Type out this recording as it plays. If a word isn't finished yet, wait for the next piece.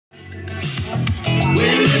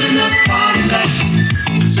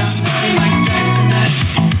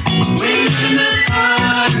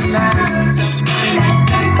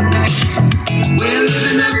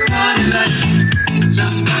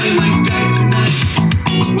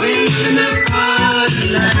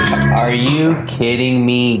Are you kidding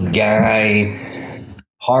me, guy?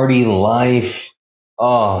 Party Life.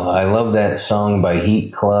 Oh, I love that song by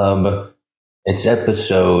Heat Club. It's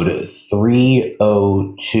episode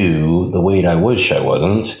 302, The Wait I Wish I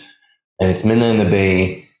Wasn't. And it's Midnight in the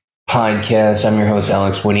Bay podcast. I'm your host,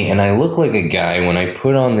 Alex Whitney, and I look like a guy when I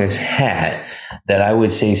put on this hat that I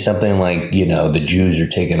would say something like, the Jews are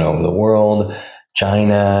taking over the world,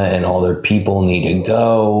 China and all their people need to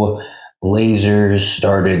go, lasers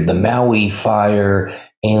started the Maui fire,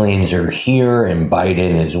 aliens are here, and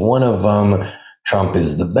Biden is one of them, Trump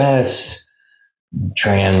is the best,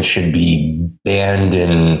 trans should be banned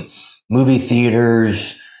in movie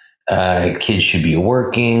theaters, kids should be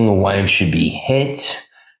working, wives should be hit,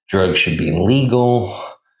 drugs should be legal,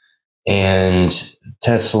 and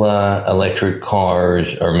Tesla electric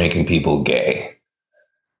cars are making people gay.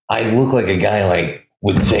 I look like a guy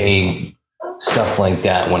would say stuff like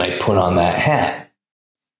that when I put on that hat.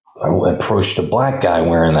 I approached a black guy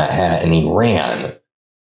wearing that hat and he ran,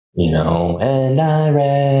 and I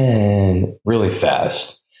ran really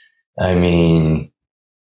fast. I mean,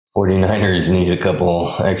 49ers need a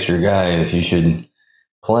couple extra guys you should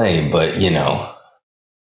play, but,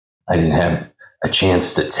 I didn't have a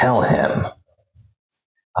chance to tell him.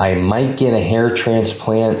 I might get a hair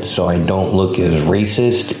transplant so I don't look as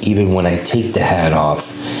racist. Even when I take the hat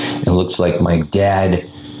off, it looks like my dad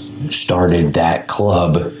started that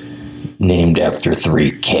club named after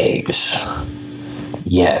 3 Ks.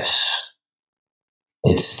 Yes,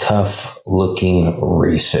 it's tough looking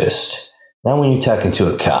racist. Not when you're talking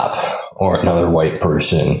to a cop or another white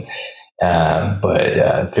person,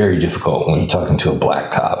 but very difficult when you're talking to a black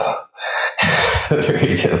cop.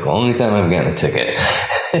 Very difficult. Only time I've gotten a ticket.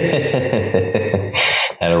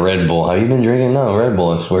 Had a Red Bull. Have you been drinking? No, Red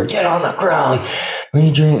Bull. I swear. Get on the ground. What are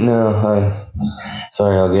you drinking? No.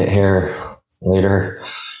 Sorry, I'll get here later.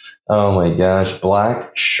 Oh my gosh.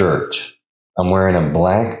 Black shirt. I'm wearing a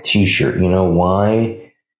black t-shirt. You know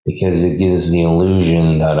why? Because it gives the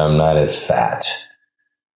illusion that I'm not as fat.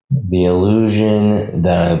 The illusion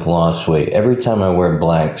that I've lost weight. Every time I wear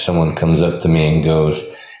black, someone comes up to me and goes,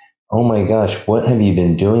 "Oh my gosh, what have you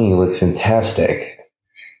been doing? You look fantastic."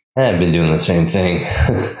 I've been doing the same thing.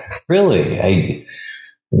 Really?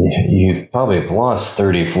 You've probably lost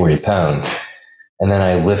 30, 40 pounds. And then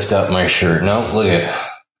I lift up my shirt. No, look at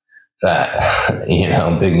fat,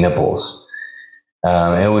 big nipples.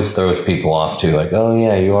 It always throws people off too. Like, oh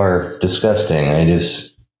yeah, you are disgusting. I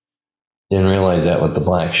just didn't realize that with the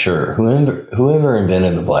black shirt. Whoever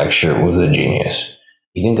invented the black shirt was a genius.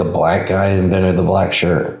 You think a black guy invented the black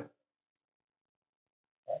shirt?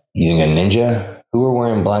 You think a ninja? Who were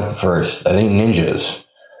wearing black first? I think ninjas.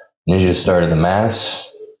 Ninjas started the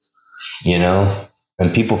mass,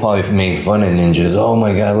 and people probably made fun of ninjas. Oh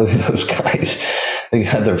my God, look at those guys. They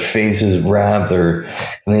got their faces wrapped, and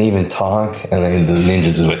they even talk, and then the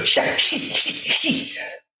ninjas is like,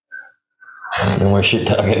 no more shit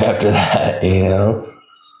talking after that,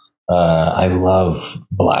 I love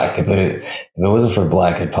black. If it wasn't for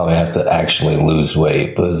black, I'd probably have to actually lose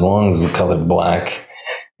weight. But as long as the color black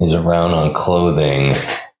is around on clothing,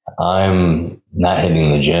 I'm not hitting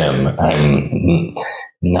the gym. I'm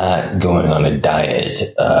not going on a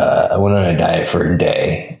diet. I went on a diet for a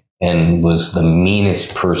day and was the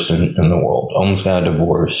meanest person in the world. Almost got a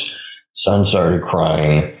divorce. Son started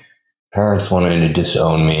crying. Parents wanted to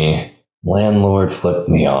disown me. Landlord flipped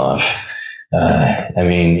me off.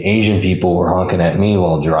 Asian people were honking at me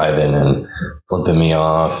while driving and flipping me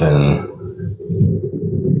off and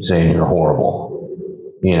saying you're horrible.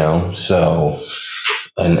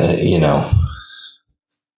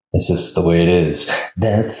 It's just the way it is.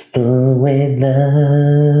 That's the way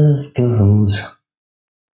love goes.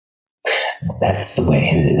 That's the way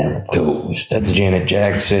love goes. That's Janet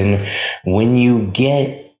Jackson. When you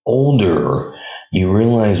get older, you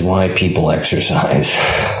realize why people exercise.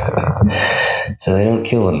 So they don't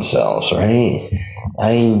kill themselves, right?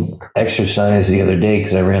 I exercised the other day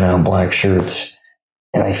because I ran out of black shirts.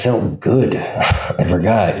 And I felt good. I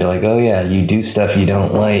forgot. You're like, oh yeah, you do stuff you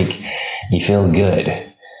don't like, you feel good.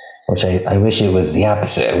 Which I wish it was the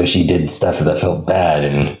opposite. I wish you did stuff that felt bad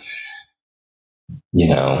and,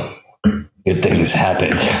 good things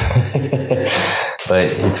happened.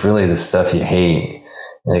 But it's really the stuff you hate.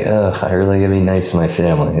 Like, oh, I really gotta be nice to my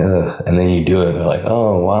family. Ugh. And then you do it. They're like,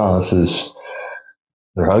 oh wow,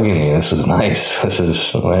 they're hugging me. This is nice. I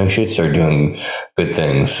should start doing good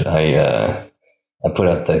things. I put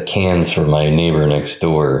out the cans for my neighbor next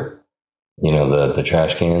door, the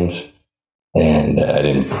trash cans. And I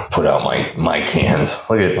didn't put out my cans.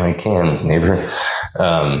 Look at my cans, neighbor.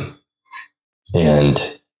 And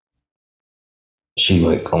she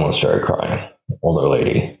like almost started crying. Older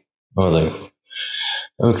lady. I was like,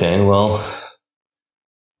 okay, well,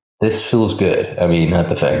 this feels good. I mean, not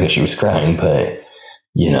the fact that she was crying, but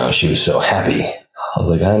she was so happy. I was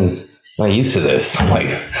like, I'm not used to this. I'm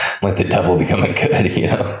like the devil becoming good.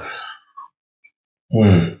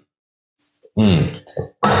 Mm.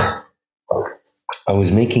 Mm. I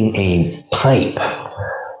was making a pipe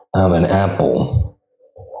of an apple,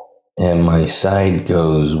 and my side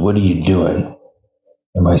goes, "What are you doing?"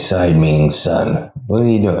 And my side meaning son. What are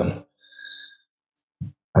you doing?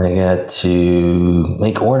 I got to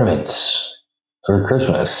make ornaments for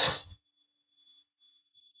Christmas.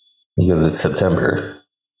 He goes, it's September.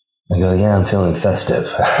 I go, yeah, I'm feeling festive.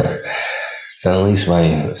 So at least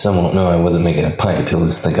my son won't know I wasn't making a pipe. He'll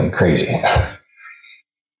just think I'm crazy.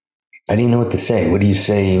 I didn't know what to say. What do you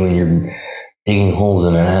say when you're digging holes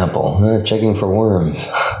in an apple? Checking for worms.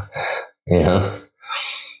 I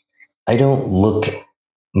don't look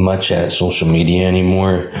much at social media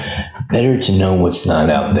anymore. Better to know what's not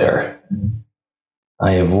out there.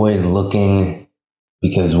 I avoid looking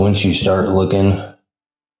because once you start looking,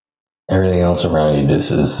 everything else around you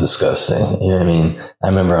just is disgusting. You know what I mean? I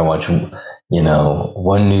remember I watched,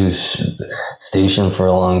 one news station for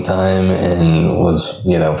a long time and was,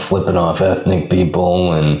 flipping off ethnic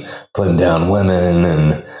people and putting down women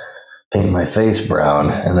and painting my face brown.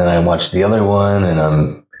 And then I watched the other one and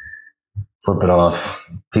I'm flipping off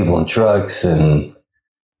people in trucks and,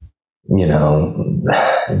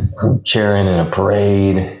 cheering in a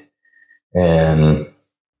parade and,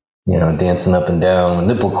 dancing up and down with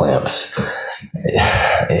nipple clamps.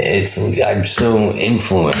 I'm so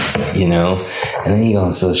influenced, and then you go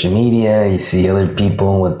on social media, you see other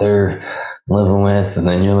people, what they're living with, and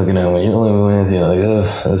then you're looking at what you're living with, you're like, oh,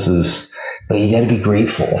 but you got to be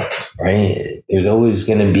grateful, right? There's always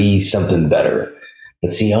going to be something better.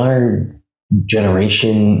 But see, our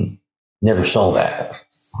generation never saw that.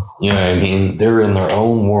 You know what I mean? They're in their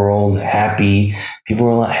own world, happy. People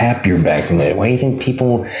were a lot happier back in the day. Why do you think they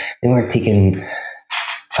weren't taking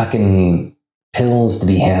fucking pills to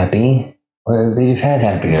be happy? Well, they just had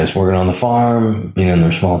happiness, working on the farm, being in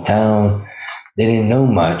their small town. They didn't know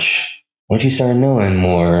much. Once you start knowing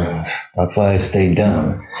more, that's why I stayed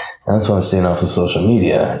dumb. That's why I'm staying off of social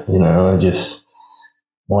media. I just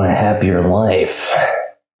want a happier life.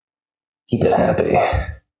 Keep it happy.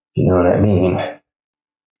 You know what I mean?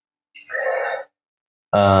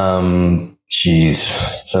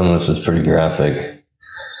 Some of this is pretty graphic.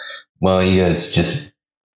 Well, you guys just,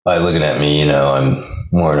 by looking at me, I'm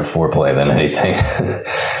more into foreplay than anything.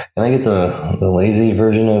 Can I get the lazy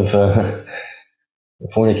version of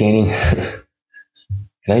fornicating?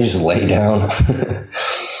 Can I just lay down?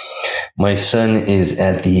 My son is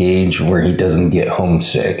at the age where he doesn't get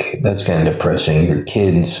homesick. That's kind of depressing. Your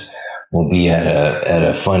kids will be at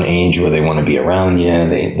a fun age where they want to be around you.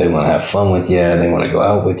 They want to have fun with you. They want to go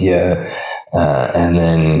out with you. And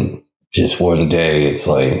then just one day it's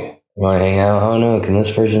like, you want to hang out? Oh no, can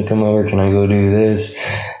this person come over? Can I go do this?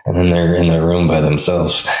 And then they're in their room by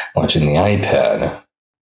themselves watching the iPad.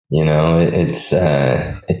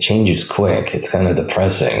 It changes quick. It's kind of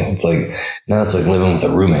depressing. It's like, now it's like living with a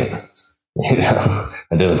roommate.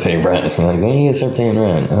 That doesn't pay rent. You're like, when are you gonna start paying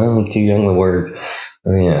rent? Oh, I'm too young to work.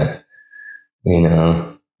 Oh yeah.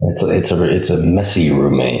 It's a messy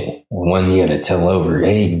roommate. One you gotta tell over,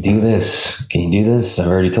 hey, do this. Can you do this? I've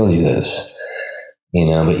already told you this.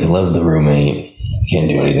 But you love the roommate. You can't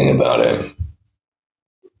do anything about it.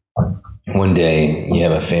 One day you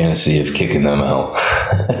have a fantasy of kicking them out.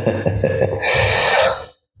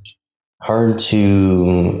 Hard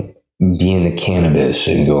to be in the cannabis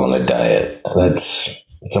and go on a diet.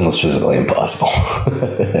 It's almost physically impossible.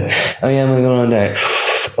 Oh yeah, I'm gonna go on a diet.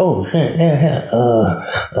 Oh yeah.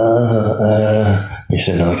 You're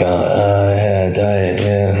sitting like, diet.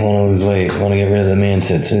 Yeah, want to lose weight. Want to get rid of the man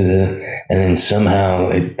tits. And then somehow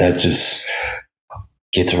that just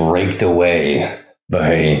gets raked away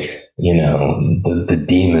by the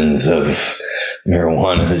demons of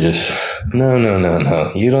marijuana. Just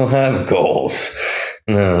no. You don't have goals.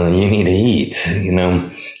 No, you need to eat.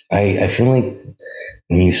 I feel like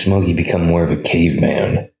when you smoke, you become more of a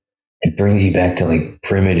caveman. It brings you back to like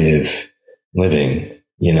primitive living.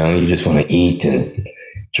 You just want to eat and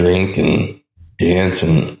drink and dance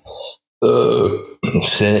and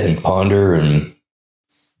sit and ponder and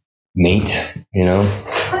mate.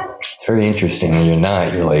 It's very interesting. When you're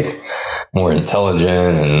not, you're like more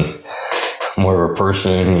intelligent and more of a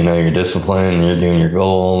person. You're disciplined. You're doing your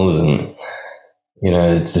goals and.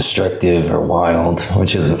 It's destructive or wild,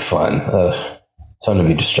 which isn't fun. It's fun to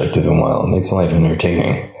be destructive and wild. It makes life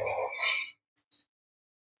entertaining.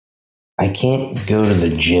 I can't go to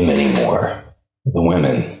the gym anymore. The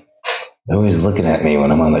women, they're always looking at me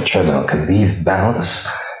when I'm on the treadmill because these bounce.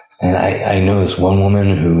 And I know this one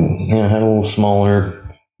woman who, had a little smaller,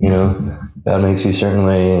 God makes you a certain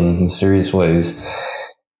way in mysterious ways.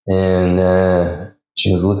 And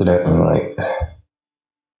she was looking at me like,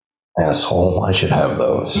 asshole, I should have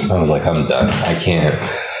those. I was like, I'm done. I can't.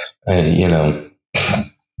 I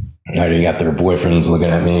already got their boyfriends looking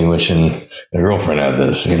at me wishing their girlfriend had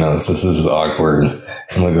this. This is awkward.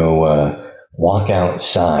 I'm going to go walk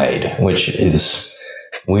outside, which is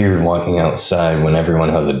weird, walking outside when everyone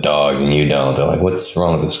has a dog and you don't. They're like, what's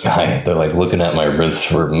wrong with this guy? They're like looking at my wrists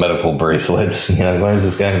for medical bracelets. Why is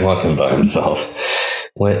this guy walking by himself?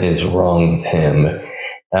 What is wrong with him?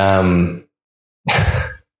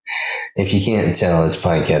 If you can't tell, this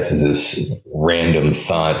podcast is just random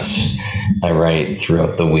thoughts I write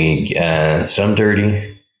throughout the week. Some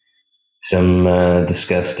dirty, some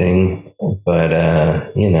disgusting, but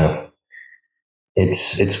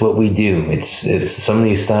it's what we do. It's some of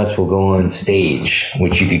these thoughts will go on stage,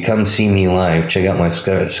 which you could come see me live. Check out my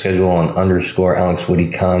schedule on _Alex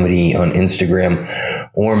Woody Comedy on Instagram,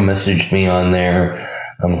 or message me on there.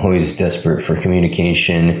 I'm always desperate for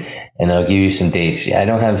communication, and I'll give you some dates. I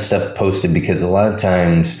don't have stuff posted because a lot of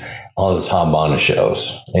times I'll just hop on to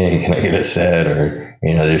shows. Hey, can I get a set? Or,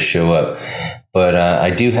 just show up. But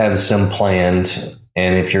I do have some planned.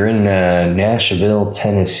 And if you're in Nashville,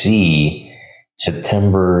 Tennessee,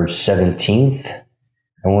 September 17th,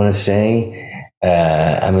 I want to say,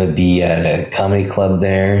 I'm going to be at a comedy club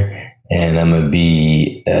there. And I'm going to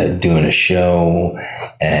be doing a show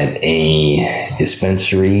at a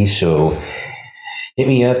dispensary. So hit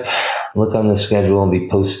me up. Look on the schedule. I'll be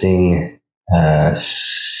posting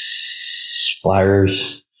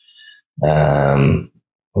flyers. We're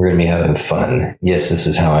going to be having fun. Yes, this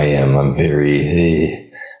is how I am. I'm very...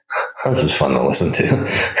 this is fun to listen to.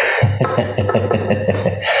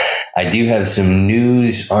 I do have some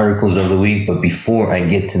news articles of the week, but before I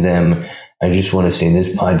get to them, I just want to say this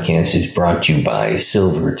podcast is brought to you by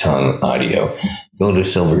Silver Tongue Audio. Go to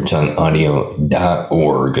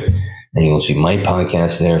silvertongueaudio.org and you'll see my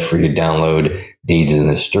podcast there for you to download. Dazed and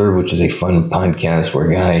Disturbed, which is a fun podcast where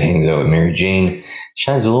a guy hangs out with Mary Jane,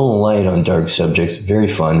 shines a little light on dark subjects. Very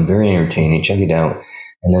fun, very entertaining. Check it out.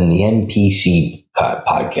 And then the NPC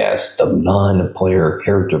podcast, the non-player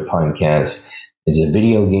character podcast, is a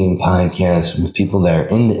video game podcast with people that are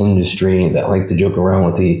in the industry that like to joke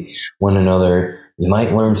around with one another. You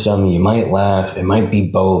might learn something, you might laugh, it might be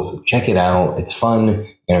both. Check it out. It's fun,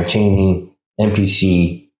 entertaining.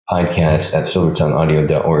 NPC podcast at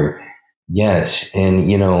silvertongueaudio.org. Yes,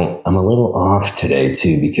 and I'm a little off today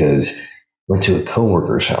too because I went to a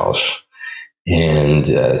coworker's house, and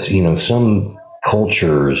some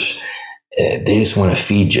cultures, they just want to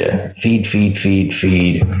feed you. Feed.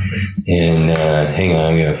 And hang on,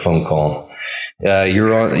 I'm getting a phone call.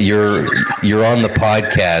 You're on the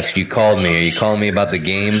podcast. You called me. Are you calling me about the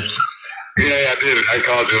game? Yeah, I did. I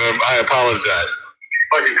called you. I apologize.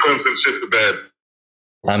 Fucking Clemson shit the bed.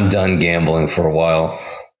 I'm done gambling for a while.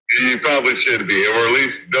 You probably should be, or at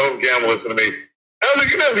least don't gamble. Listen to me. That was a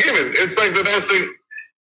game. It's like the best thing.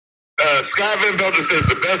 Scott Van Pelt says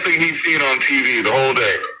the best thing he's seen on TV the whole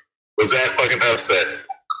day was that fucking upset.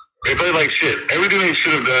 They played like shit. Everything they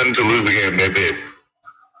should have done to lose the game, they did.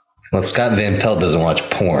 Well, Scott Van Pelt doesn't watch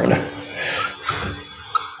porn.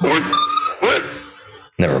 What?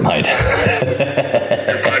 Never mind. Your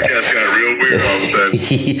podcast got real weird all of a sudden.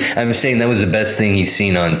 I'm saying that was the best thing he's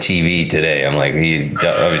seen on TV today. I'm like, he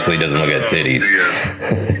obviously doesn't look at titties. Yeah.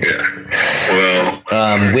 Well.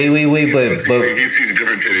 Wait, but he sees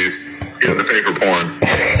different titties. He doesn't pay for porn.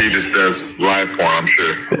 He just does live porn, I'm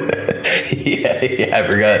sure. Yeah, I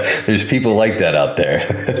forgot. There's people like that out there.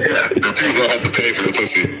 Yeah, the people don't have to pay for the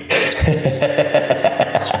pussy.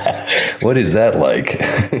 What is that like?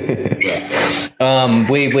 Yeah.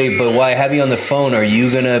 Wait, but why I have you on the phone? Are you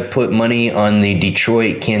gonna put money on the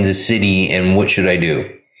Detroit, Kansas City, and what should I do?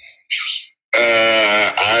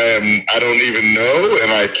 I don't even know,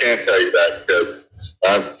 and I can't tell you that because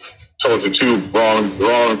I've told you two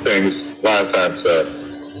wrong things last time, so.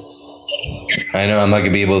 I know I'm not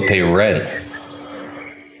gonna be able to pay rent.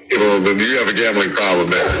 Yeah, well, then you have a gambling problem,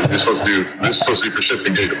 man. You're supposed to do for shits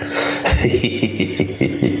and giggles.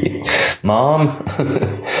 Mom?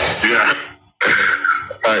 Yeah.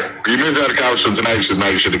 All right. You moved out of college from tonight. You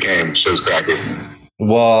should have came. Show's cracking.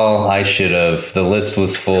 Well, I should have. The list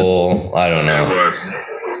was full. I don't know. It was. All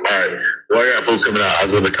right. Well, I got folks coming out. I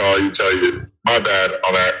was going to call you, tell you. My bad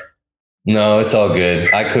on that. No, it's all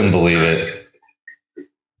good. I couldn't believe it.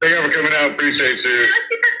 Thank you for coming out. Appreciate you.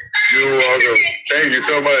 You're welcome. Thank you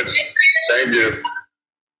so much. Thank you.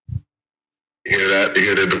 You hear that? You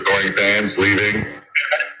hear the departing fans leaving?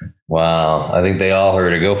 Wow. I think they all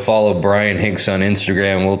heard it. Go follow Brian Hicks on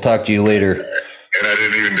Instagram. We'll talk to you later. And I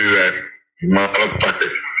didn't even do that. Motherfucker.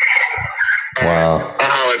 Wow. I'll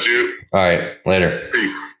holler at you. All right. Later.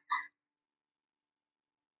 Peace.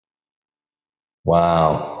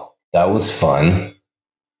 Wow. That was fun.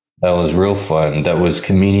 That was real fun. That was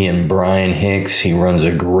comedian Brian Hicks. He runs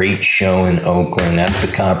a great show in Oakland at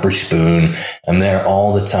the Copper Spoon. I'm there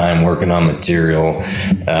all the time working on material,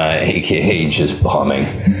 aka just bombing.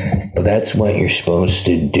 But that's what you're supposed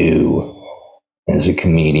to do as a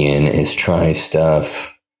comedian, is try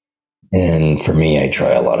stuff. And for me, I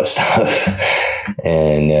try a lot of stuff.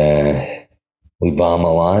 And we bomb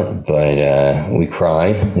a lot, but we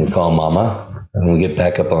cry, we call mama, and we get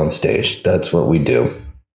back up on stage. That's what we do.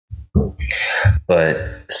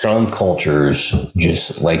 But some cultures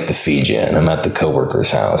just like to feed you, and I'm at the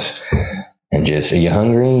coworker's house and just, are you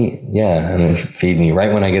hungry? Yeah. And then feed me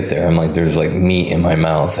right when I get there. I'm like, there's like meat in my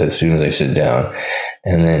mouth as soon as I sit down.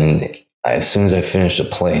 And then as soon as I finish a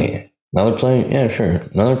plate, another plate? Yeah, sure.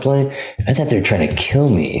 Another plate? I thought they were trying to kill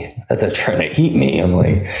me. I thought they were trying to eat me. I'm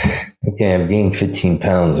like, okay, I've gained 15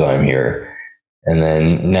 pounds while I'm here. And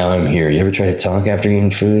then now I'm here. You ever try to talk after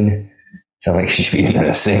eating food? Sound like you should be in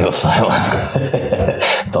a single asylum.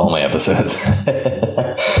 It's all my episodes.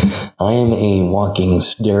 I am a walking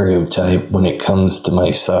stereotype when it comes to my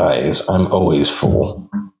size. I'm always full.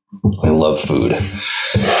 I love food.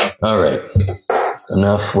 All right.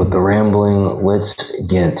 Enough with the rambling. Let's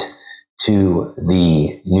get to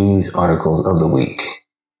the news articles of the week.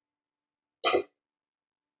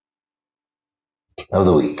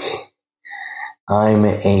 I'm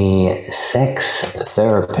a sex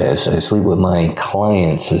therapist. I sleep with my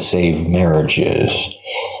clients to save marriages.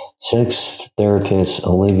 Sex therapist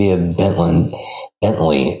Olivia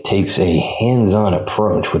Bentley takes a hands-on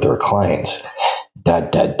approach with her clients. ...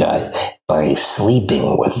 By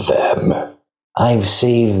sleeping with them. I've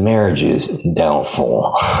saved marriages.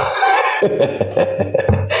 Doubtful.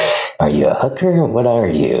 Are you a hooker? What are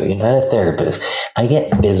you? You're not a therapist. I get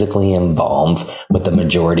physically involved with the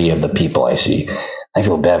majority of the people I see. I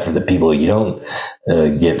feel bad for the people you don't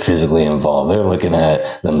get physically involved. They're looking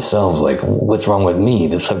at themselves like, what's wrong with me?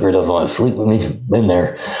 This hooker doesn't want to sleep with me. Been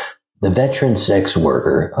there. The veteran sex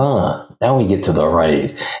worker. Now we get to the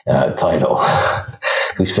right title.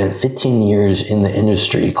 Who spent 15 years in the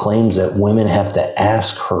industry, claims that women have to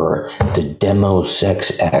ask her to demo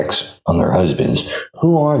sex acts on their husbands.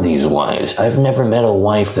 Who are these wives? I've never met a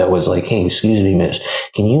wife that was like, hey, excuse me, miss,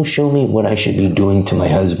 can you show me what I should be doing to my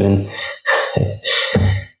husband?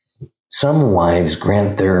 Some wives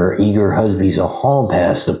grant their eager husbands a hall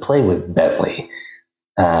pass to play with Bentley.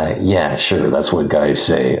 Yeah, sure. That's what guys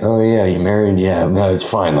say. Oh, yeah, you married? Yeah, no, it's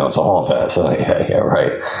fine, though. It's a hall pass. Oh, yeah,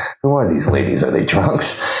 right. Who are these ladies? Are they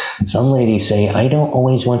drunks? Some ladies say, I don't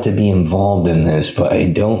always want to be involved in this, but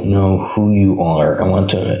I don't know who you are. I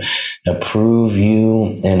want to approve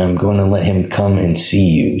you, and I'm going to let him come and see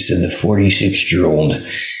you, said the 46-year-old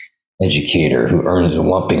educator who earns a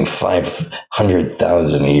whopping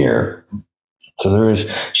 $500,000 a year. So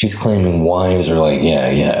she's claiming wives are like, yeah,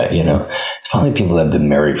 it's probably people that have been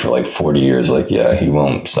married for like 40 years. Like, yeah, he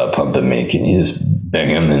won't stop pumping me. Can you just bang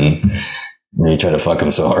him and you try to fuck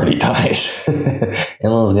him so hard he dies?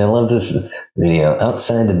 And I love this video.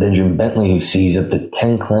 Outside the bedroom, Bentley, who sees up to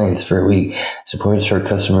 10 clients per week, supports her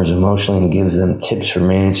customers emotionally and gives them tips for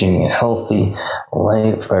managing a healthy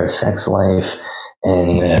life or sex life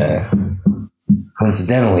and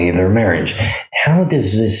coincidentally, their marriage. How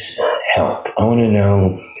does this help? I want to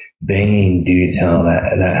know, banging dudes, how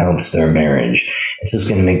that helps their marriage. It's just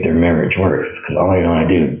going to make their marriage worse because all they want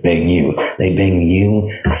to do is bang you. They bang you,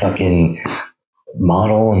 fucking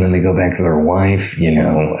model, and then they go back to their wife,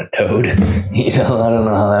 a toad. I don't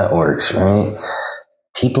know how that works, right?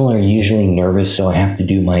 People are usually nervous, so I have to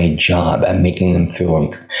do my job at making them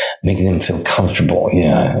feel comfortable.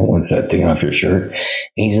 Yeah, what's that? Taking off your shirt?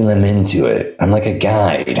 Easing them into it. I'm like a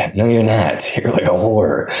guide. No, you're not. You're like a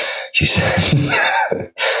whore. She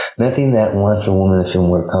said, nothing that wants a woman to feel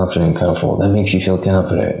more confident and comfortable. That makes you feel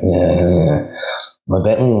confident. Yeah. But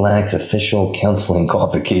Bentley lacks official counseling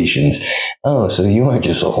qualifications. Oh, so you are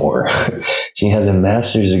just a whore. She has a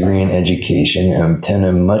master's degree in education and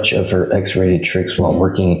attended much of her X-rated tricks while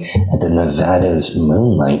working at the Nevada's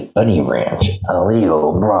Moonlight Bunny Ranch, a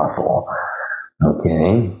legal brothel.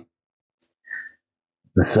 Okay.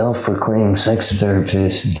 The self-proclaimed sex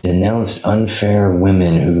therapist denounced unfair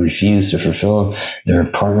women who refuse to fulfill their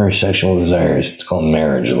partner's sexual desires. It's called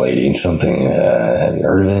Marriage Lady. Something, have you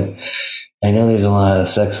heard of it? I know there's a lot of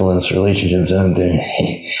sexless relationships out there,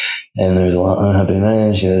 and there's a lot of unhappy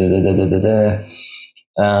marriage.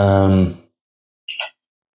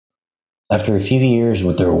 After a few years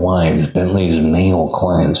with their wives, Bentley's male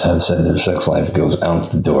clients have said their sex life goes out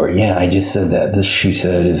the door. Yeah, I just said that. This, she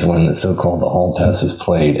said, is when the so-called the hall pass is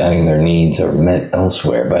played, adding their needs are met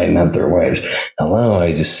elsewhere by not their wives. Hello,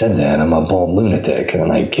 I just said that. I'm a bald lunatic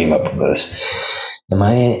when I came up with this.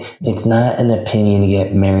 It's not an opinion to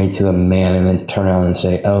get married to a man and then turn around and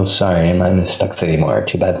say, oh, sorry, I'm not stuck anymore.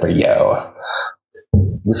 Too bad for you.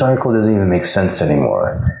 This article doesn't even make sense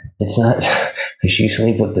anymore. It's not, does she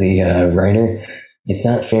sleep with the writer? It's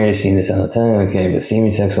not fair to see this all the time. Okay, but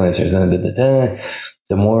same-sex answers.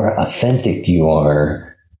 The more authentic you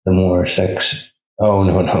are, the more sex. Oh,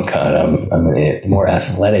 no, God, I'm an idiot. The more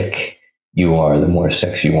athletic you are, the more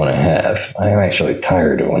sex you want to have. I'm actually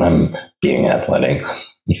tired of when I'm being athletic.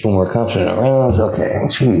 You feel more confident around. Okay,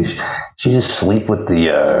 geez. She just sleep with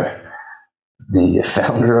the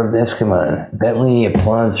founder of this. Come on. Bentley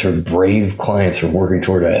applauds her brave clients for working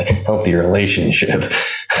toward a healthier relationship.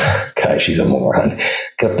 God, she's a moron.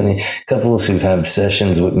 Couples who've had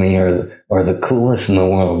sessions with me are the coolest in the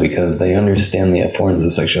world because they understand the importance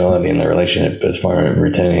of sexuality in their relationship as far as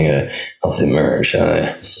retaining a healthy marriage.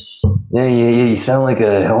 Yeah, you sound like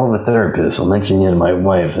a hell of a therapist. I'll mention you to my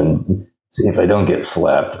wife and see if I don't get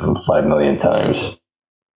slapped 5 million times.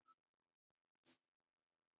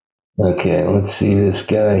 Okay, let's see this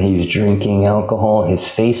guy. He's drinking alcohol. His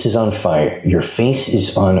face is on fire. Your face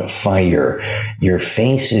is on fire.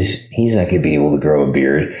 He's not going to be able to grow a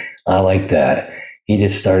beard. I like that. He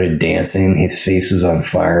just started dancing. His face was on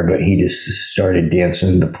fire, but he just started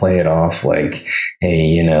dancing to play it off like,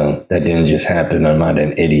 hey, that didn't just happen. I'm not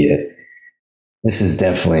an idiot. This is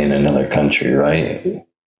definitely in another country, right?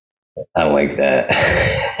 I like that.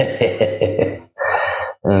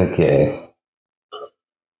 Okay.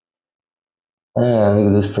 Look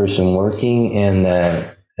at this person working, and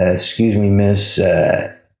excuse me, miss,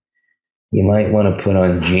 you might want to put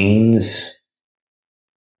on jeans.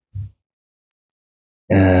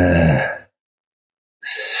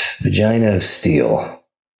 Vagina of steel.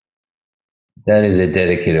 That is a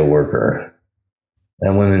dedicated worker.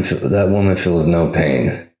 That woman feels no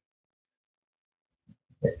pain.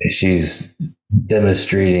 She's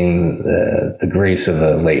demonstrating the grace of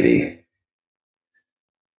a lady.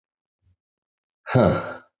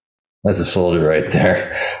 Huh. That's a soldier right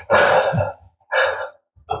there.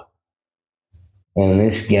 And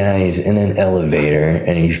this guy is in an elevator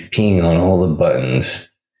and he's peeing on all the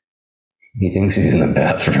buttons. He thinks he's in the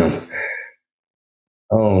bathroom.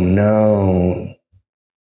 Oh no.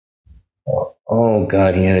 Oh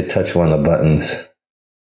God, he had to touch one of the buttons.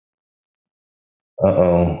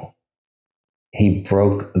 Uh-oh. He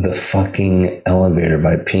broke the fucking elevator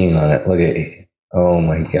by peeing on it. Look at it. Oh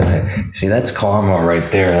my God. See, that's karma right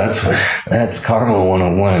there. That's karma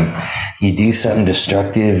 101. You do something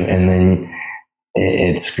destructive and then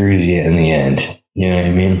it screws you in the end. You know what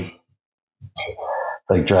I mean? It's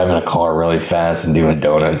like driving a car really fast and doing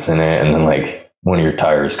donuts in it, and then like one of your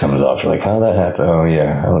tires comes off. You're like, how'd that happen? Oh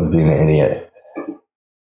yeah, I was being an idiot.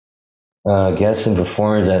 Guests and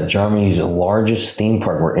performers at Germany's largest theme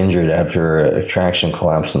park were injured after an attraction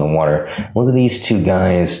collapsed in the water. Look at these two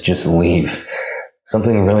guys just leave.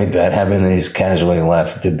 Something really bad happened and they just casually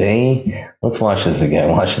left. Let's watch this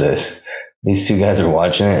again. Watch this. These two guys are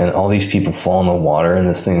watching it and all these people fall in the water and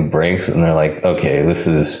this thing breaks and they're like, okay, this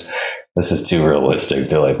is too realistic.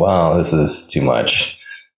 They're like, wow, this is too much.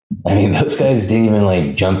 I mean, those guys didn't even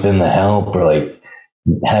like jump in to help or like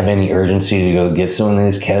have any urgency to go get someone. They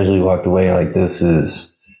just casually walked away. Like, this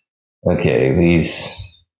is okay.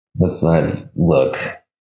 Let's not look.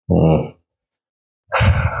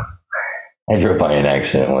 I drove by an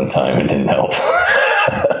accident one time and didn't help.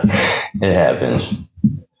 It happens.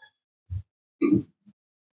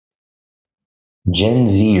 Gen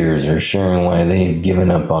Zers are sharing why they've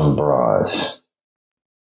given up on bras.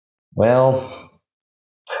 Well,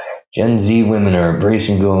 Gen Z women are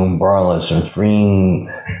embracing going braless, and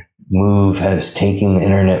freeing move has taken the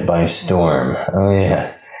internet by storm. Oh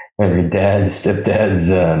yeah, every stepdad's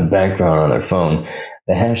background on their phone.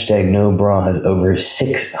 The hashtag no bra has over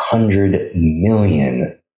 600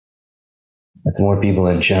 million. That's more people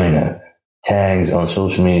than China. Tags on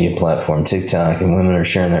social media platform TikTok, and women are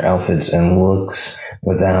sharing their outfits and looks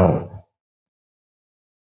without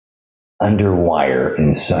underwire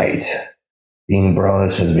in sight. Being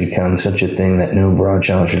braless has become such a thing that no bra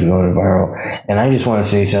challenge is going viral. And I just want to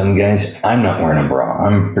say something, guys. I'm not wearing a bra.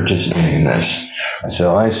 I'm participating in this.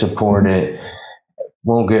 So I support it.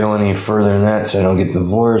 won't go any further than that so I don't get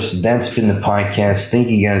divorced. That's been the podcast. Thank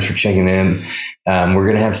you guys for checking in. We're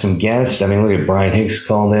going to have some guests. I mean, look at Brian Hicks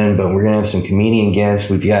called in, but we're going to have some comedian guests.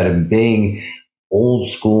 We've got a big old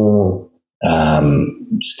school,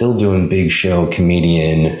 still doing big show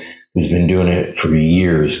comedian who's been doing it for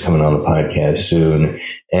years coming on the podcast soon.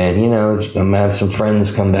 And, you know, I'm going to have some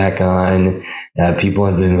friends come back on. People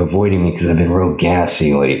have been avoiding me because I've been real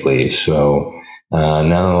gassy lately. So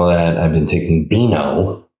now that I've been taking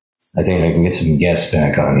Beano, I think I can get some guests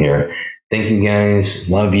back on here. Thank you guys.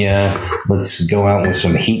 Love ya. Let's go out with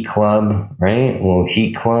some Heat Club, right? A little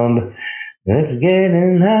Heat Club. Let's get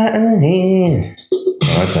in hot in here. No,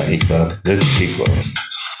 that's not Heat Club. This is Heat Club.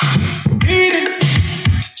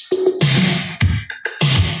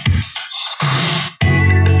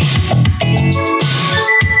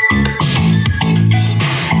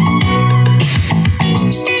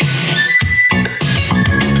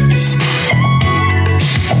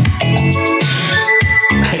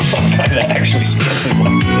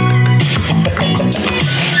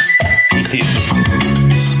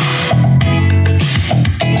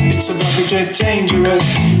 It's about to get dangerous.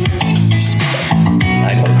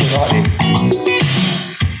 I know karate.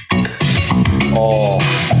 Oh,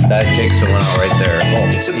 that takes someone out right there. Oh,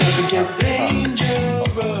 It's about to get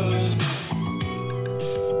dangerous.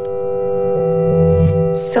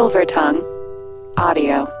 Silver Tongue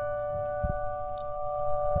Audio.